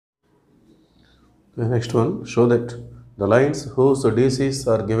The next one, show that the lines whose DCs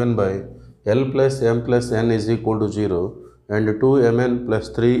are given by L plus M plus N is equal to 0 and 2Mn plus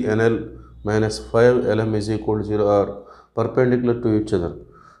 3NL minus 5Lm is equal to 0 are perpendicular to each other.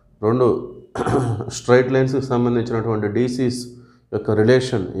 రెండు straight లైన్స్కి సంబంధించినటువంటి DCs యొక్క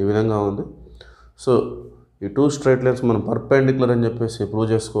relation ఈ విధంగా ఉంది. So ఈ two straight lines మనం perpendicular అని చెప్పేసి ప్రూవ్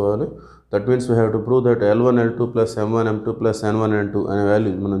చేసుకోవాలి. That means we have to prove that L1 L2 plus M1 M2 plus N1 N2 అనే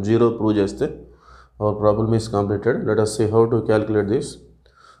వాల్యూ మనం 0 ప్రూవ్ చేస్తే our problem is completed. Let us see how to calculate this.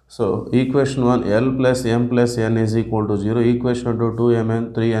 So equation 1, L plus M plus N is equal to 0. Equation 2, 2Mn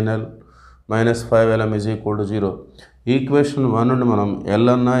 3NL minus 5Lm is equal to 0. Equation 1 నుండి మనం L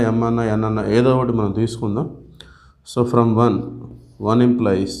అన్నా M అన్నా N అన్నా ఏదో ఒకటి మనం తీసుకుందాం. So from 1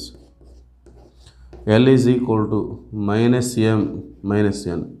 implies L is equal to minus M minus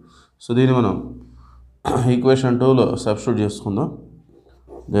N. So దీన్ని మనం equation 2లో సబ్స్టిట్యూట్ చేసుకుందాం.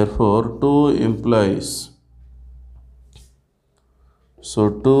 Therefore 2 implies, so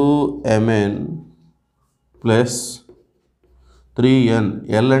 2Mn plus 3N,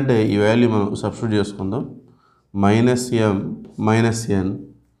 L అంటే ఈ వాల్యూ మనం సబ్స్టిట్యూట్ చేసుకుందాం, minus M minus N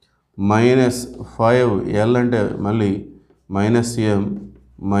minus 5L అంటే మళ్ళీ minus M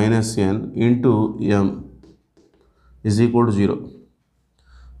minus N into M is equal to 0.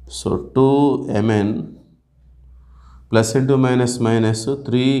 So 2Mn plus into minus minus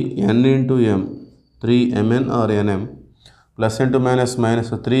 3n into m, 3mn or nm, plus into minus minus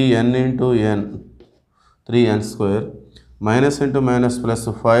 3n into n, 3n square, minus into minus plus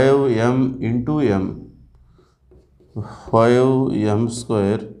 5m into m, 5m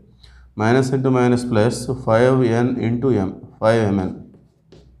square, minus into minus plus 5n into m, 5mn.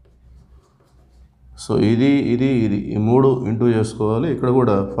 So ఇది ఈ మూడు into చేసుకోవాలి. ఇక్కడ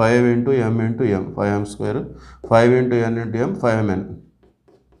కూడా 5 into m into m, 5m square, 5 into n into m, 5mn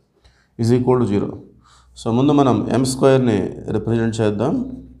is equal to 0. So ముందు మనం m స్క్వేర్ని represent చేద్దాం,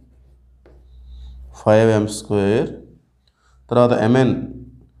 5m square, తర్వాత mn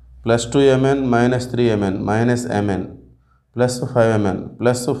plus 2mn minus 3mn minus mn plus 5mn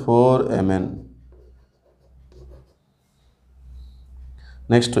plus 4mn.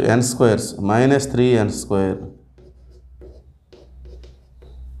 Next n squares minus 3n square.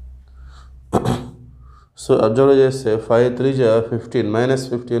 So observe చేస్తే 5 3 15 minus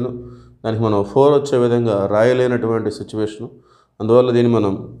 15, దానికి మనం 4 వచ్చే విధంగా రాయలేనటువంటి situation. అందువల్ల దీన్ని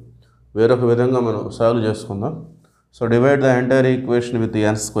మనం వేరొక విధంగా మనం సాల్వ్ చేసుకుందాం. So divide the entire equation with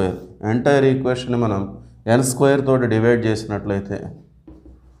n square. Entire ఈక్వేషన్ని మనం n స్క్వేర్ తోటి డివైడ్ చేసినట్లయితే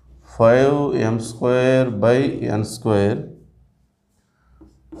 5m square by n square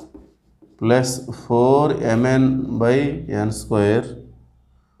plus 4mn by n square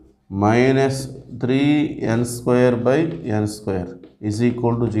minus 3n square by n square is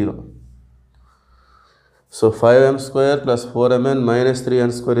equal to 0. So 5m square plus 4mn minus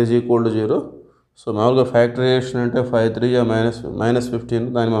 3n square is equal to 0. So మామూలుగా factorisation అంటే 5 3 minus 15,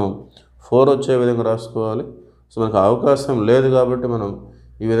 దాన్ని మనం 4 వచ్చే విధంగా రాసుకోవాలి. So మనకు అవకాశం లేదు కాబట్టి మనం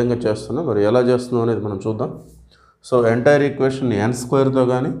ఈ విధంగా చేస్తున్నాం. మరి ఎలా చేస్తున్నాం అనేది మనం చూద్దాం. సో ఎంటైర్ ఈక్వేషన్ n స్క్వేర్తో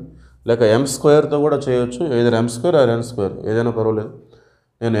కానీ లేక m స్క్వేర్తో కూడా చేయొచ్చు. ఏదైనా m square are n square ఏదైనా పర్వాలేదు.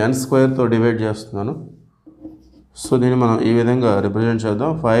 నేను n స్క్వేర్తో డివైడ్ చేస్తున్నాను. సో దీన్ని మనం ఈ విధంగా రిప్రజెంట్ చేద్దాం,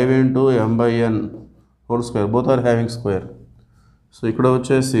 5 into m by n whole square, both are having square. So ఇక్కడ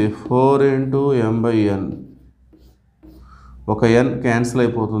వచ్చేసి 4 ఇంటూ m బై n, ఒక n క్యాన్సిల్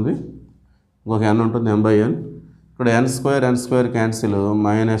అయిపోతుంది, ఇంకొక n ఉంటుంది m బై n. ఇక్కడ n square cancel,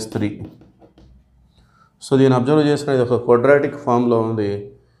 minus 3. So దీన్ని అబ్జర్వ్ చేసిన ఇది ఒక క్వాడ్రాటిక్ ఫామ్లో ఉంది.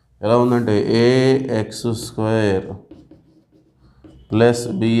 ఎలా ఉందంటే ax square plus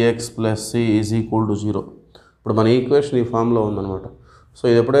bx plus c is equal to 0. ఇప్పుడు మన ఈక్వేషన్ ఈ ఫామ్లో ఉందన్నమాట. సో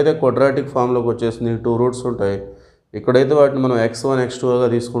ఇది ఎప్పుడైతే క్వాడ్రాటిక్ ఫామ్లోకి వచ్చేసింది, 2 రూట్స్ ఉంటాయి. ఇక్కడైతే వాటిని మనం x1 x2గా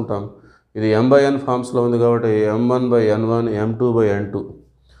తీసుకుంటాం. ఇది m బై n ఫామ్స్లో ఉంది కాబట్టి m1 by n1 m2 by n2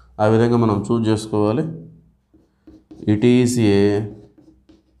 ఆ విధంగా మనం చూజ్ చేసుకోవాలి. It is a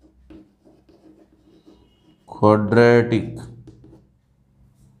quadratic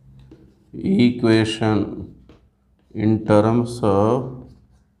equation in terms of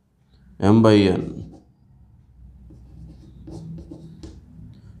m by n.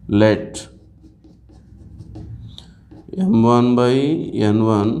 Let m1 by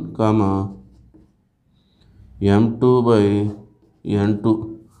n1 comma m2 by n2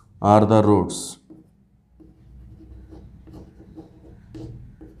 are the roots.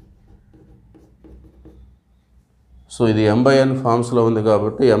 So ఇది m by n ఫామ్స్లో ఉంది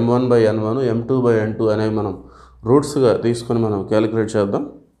కాబట్టి m1 by n1 m2 by n2 అనేవి మనం రూట్స్గా తీసుకొని మనం calculate చేద్దాం.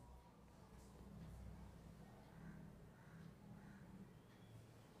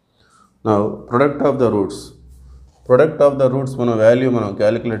 నా product of the roots మన వాల్యూ మనం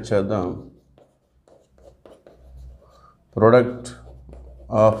క్యాలిక్యులేట్ చేద్దాం. Product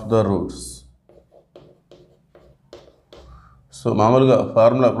of the roots. So మామూలుగా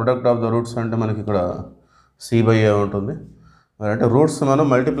formula product of the roots అంటే మనకి ఇక్కడ C/A ఉంటుంది. మరి అంటే రూట్స్ మనం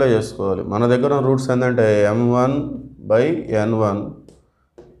మల్టిప్లై చేసుకోవాలి. మన దగ్గర రూట్స్ ఏంటంటే m1/n1,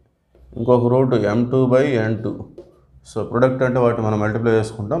 ఇంకొక రూట్ m2/n2. సో ప్రొడక్ట్ అంటే వాటిని మనం మల్టిప్లై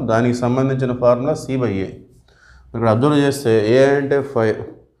చేసుకుంటాం. దానికి సంబంధించిన ఫార్ములా C/A. ఇక్కడ అబ్జర్వ్ చేస్తే A అంటే 5,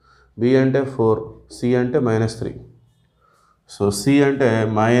 B అంటే 4, C అంటే -3. సో C అంటే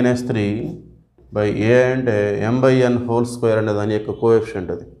 -3/A అంటే m/n² అనే దాని యొక్క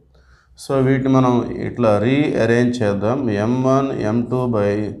కోఎఫిషియంట్ అది. సో వీటిని మనం ఇట్లా రీఅరేంజ్ చేద్దాం. m1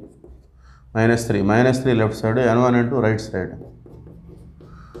 m2/-3, -3 left side, n1 n2 right side,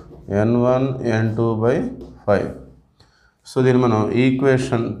 n1 n2/5. So దీన్ని మనం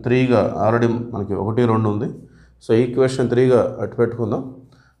ఈక్వేషన్ 3గా ఆల్రెడీ మనకి 1, 2 ఉంది. సో ఈక్వేషన్ 3గా అటు పెట్టుకుందాం.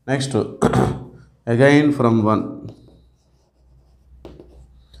 Next again from 1.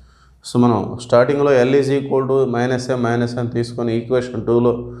 సో మనం స్టార్టింగ్లో L = -m తీసుకొని ఈక్వేషన్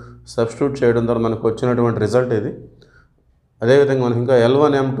 2లో సబ్స్టిట్యూట్ చేయడం ద్వారా మనకు వచ్చినటువంటి రిజల్ట్ ఇది. అదేవిధంగా మనకి ఇంకా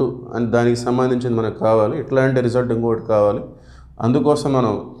L1 M2 అని దానికి సంబంధించింది మనకు కావాలి. ఇట్లాంటి రిజల్ట్ ఇంకోటి కావాలి. అందుకోసం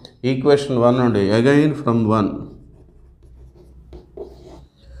మనం ఈక్వేషన్ 1 నుండి అగైన్ ఫ్రమ్ 1.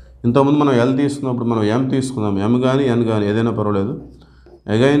 ఇంతకుముందు మనం L తీసుకున్నప్పుడు మనం M తీసుకుందాం. M కానీ N కానీ ఏదైనా పర్వాలేదు.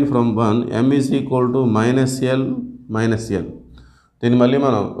 Again from 1 m = -L -N. దీన్ని మళ్ళీ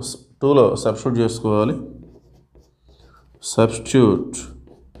మనం 2లో సబ్స్టిట్యూట్ చేసుకోవాలి. సబ్స్టిట్యూట్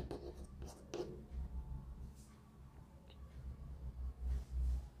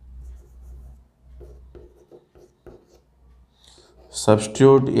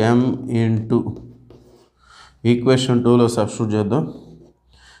m ఇంటూ ఈక్వేషన్ 2లో సబ్స్టిట్యూట్ చేద్దాం.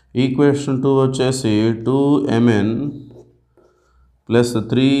 ఈక్వేషన్ 2 వచ్చేసి 2mn +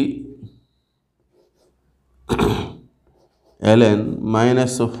 3ln -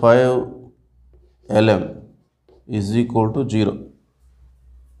 5lm = 0.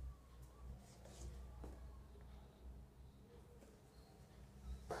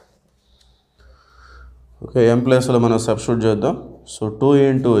 Okay, m ప్లేస్లో మనం సబ్స్టిట్యూట్ చేద్దాం. సో 2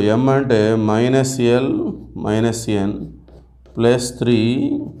 ఇంటూ m అంటే -L -N plus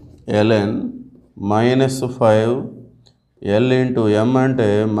 3ln -5l into m అంటే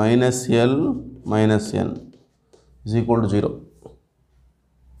 -L -N = 0.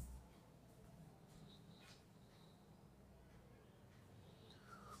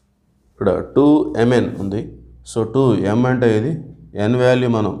 ఇక్కడ 2mn ఉంది. సో 2m అంటే ఇది, n వాల్యూ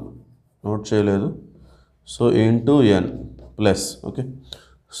మనం నోట్ చేయలేదు. So into n plus. Okay,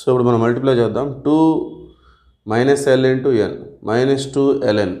 so ఇప్పుడు మనం మల్టిప్లై చేద్దాం. 2 -L into n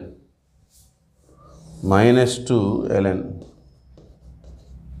 -2ln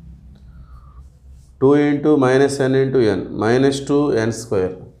 2 into -n into n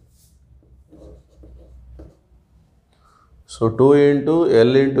 -2n². So 2 into L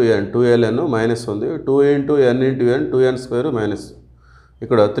into n 2ln minus ఉంది. 2 into n into n 2n² minus.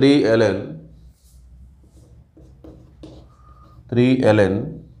 ఇక్కడ 3ln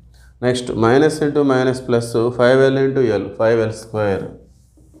next minus into minus plus 5l into l 5l².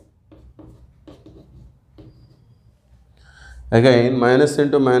 Again minus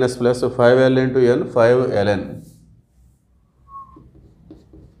into minus plus 5l into n 5ln.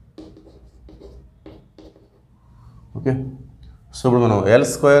 Okay, so ఇప్పుడు మనం l²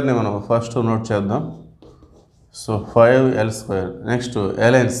 మనం first note చేద్దాం. So 5l². Next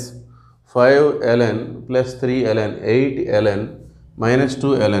lns 5ln plus 3ln 8ln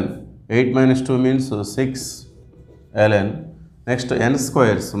 -2ln. 8 - 2 means 6ln. Next n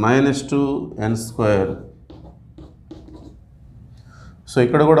squares -2n². So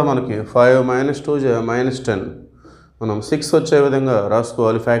ఇక్కడ కూడా మనకి 5 - 2 -10. మనం 6 వచ్చే విధంగా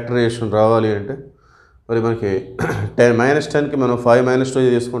రాసుకోవాలి. ఫ్యాక్టరైజేషన్ రావాలి అంటే మరి మనకి 10 -10కి మనం 5 - 2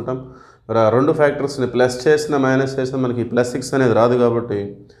 తీసుకుంటాం. మరి ఆ రెండు ఫ్యాక్టర్స్ని ప్లస్ చేసిన మైనస్ చేసిన మనకి +6 అనేది రాదు. కాబట్టి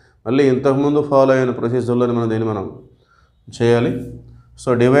మళ్ళీ ఇంతకుముందు ఫాలో అయిన ప్రొసీజర్లోనే మనం చేయాలి. So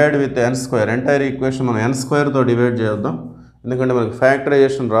divide with n². Entire equation మనం n²తో డివైడ్ చేద్దాం. ఎందుకంటే మనకి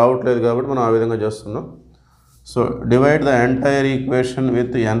ఫ్యాక్టరైజేషన్ రావట్లేదు కాబట్టి మనం ఆ విధంగా చేస్తున్నాం. So divide the entire equation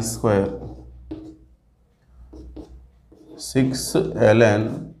with n². 6ln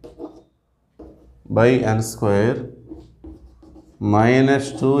n²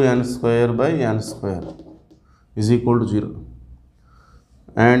 -2n² = 0.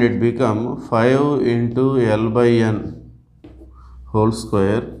 And it become 5 into l/n whole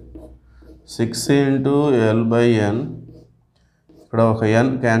square 6 into l/n ఇక్కడ ఒక n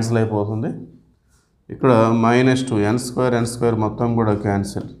క్యాన్సిల్ అయిపోతుంది, ఇక్కడ -2 n స్క్వేర్ మొత్తం కూడా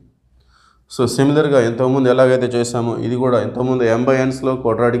క్యాన్సిల్. సో సిమిలర్గా ఇంతకుముందు ఎలాగైతే చేసామో ఇది కూడా ఇంతకుముందు m/nలో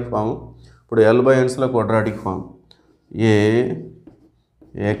క్వాడ్రాటిక్ ఫామ్, ఇప్పుడు l/nలో quadratic form.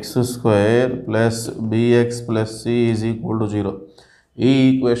 ax² + bx + c = 0. ఈ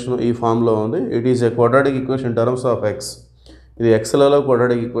ఈక్వేషన్ ఈ ఫామ్లో ఉంది. It is a quadratic equation in terms of x. ఇది xలలో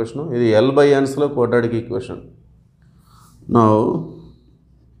క్వాడ్రాటిక్ ఈక్వేషన్, ఇది l/nలో quadratic equation. Now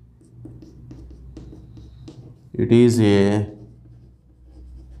it is a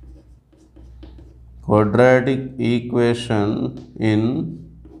quadratic equation in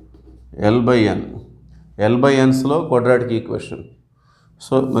l/n. l/nలో quadratic equation.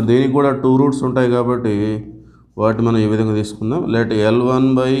 So మరి దీనికి కూడా 2 రూట్స్ ఉంటాయి కాబట్టి వాటిని మనం ఈ విధంగా తీసుకుందాం. Let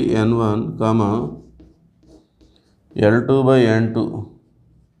l1/n1, l2/n2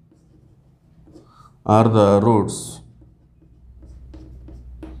 are the roots.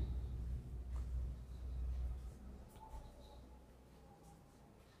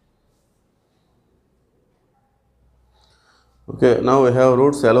 Okay, now we have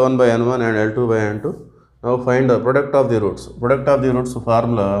roots l1/n1 and l2/n2. Now find the product of the roots. Product of the roots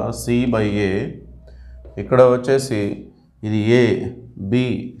formula c/a. ఇక్కడ వచ్చేసి ఇది a, b,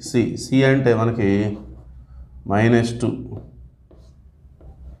 c. c అంటే మనకి -2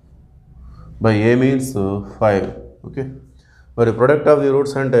 by a means 5. Okay, మరి product of the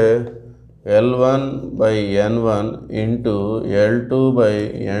roots అంటే l1/n1 into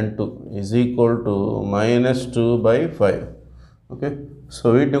l2/n2 is equal to -2/5. Okay, so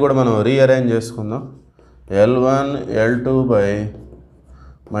వీటిని కూడా మనం రీఅరేంజ్ చేసుకుందాం. l1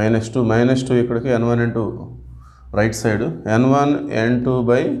 l2/-2 ఇక్కడికి n1 into right side n1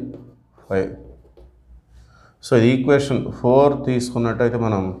 n2/5. So ఇది ఈక్వేషన్ 4 తీసుకున్నట్టయితే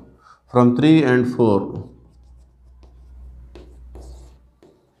మనం ఫ్రమ్ 3 and 4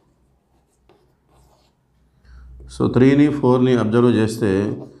 సో 3ని 4ని అబ్జర్వ్ చేస్తే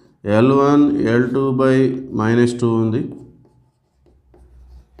l1 l2/-2 ఉంది,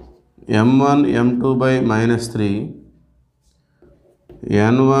 m1 m2/-3,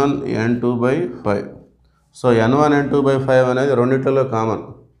 n1 n2/5. So n1 n2/5 అనేది రెండిట్లలో కామన్.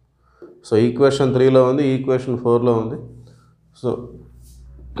 సో ఈక్వేషన్ 3లో ఉంది, ఈక్వేషన్ 4లో ఉంది. So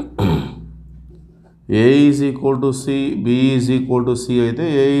a = c, b = c అయితే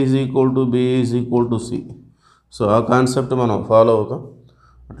a = b = c. సో ఆ కాన్సెప్ట్ మనం ఫాలో అవుతాం.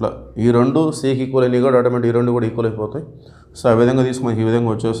 అట్లా ఈ రెండు సికి ఈక్వల్ అయినాయి కూడా ఆటోమేటిక్ ఈ రెండు కూడా ఈక్వల్ అయిపోతాయి. సో ఆ విధంగా తీసుకుని ఈ విధంగా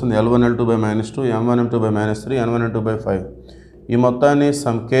వచ్చేస్తుంది l1 l2/-2, m1 m2/-3, n1 n2/5. ఈ మొత్తాన్ని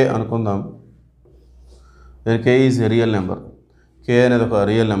సమ్ k అనుకుందాం. Then k is a real number. k అనేది ఒక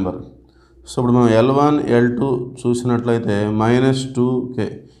రియల్ నెంబర్. సో ఇప్పుడు మనం l1 l2 చూసినట్లయితే -2k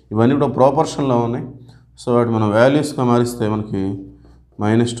ఇవన్నీ కూడా ప్రాపర్షన్లో ఉన్నాయి. సో వాటి మనం వాల్యూస్గా మారిస్తే మనకి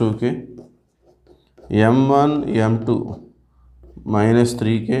 -2k, m1 m2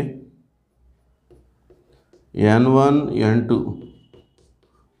 -3k, n1 n2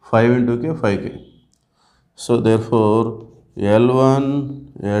 5 into k 5k. So therefore l1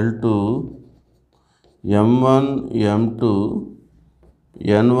 l2 m1 m2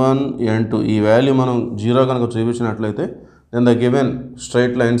 n1 n2 ఈ వాల్యూ మనం 0 కనుక చూపించినట్లయితే then the given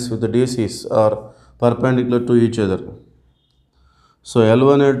straight lines with the DCs are perpendicular to each other. So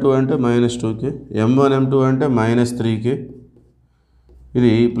l1 l2 అంటే -2k, m1 m2 అంటే -3k,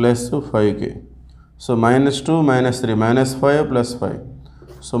 ఇది +5k. So -2 -3 -5 +5.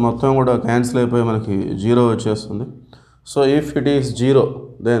 So మొత్తం కూడా cancel అయిపోయి మనకి 0 వచ్చేస్తుంది. So if it is 0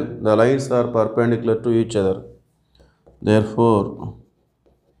 then the lines are perpendicular to each other. Therefore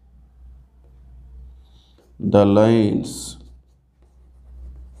the lines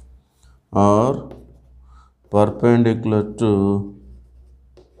are perpendicular to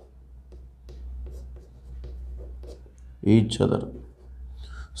each other.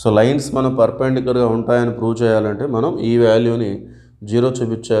 So lines మనం పర్పెండిక్యులర్గా ఉంటాయని ప్రూవ్ చేయాలంటే మనం ఈ వాల్యూని 0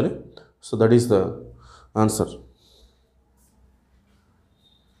 చూపించాలి. So that is the answer.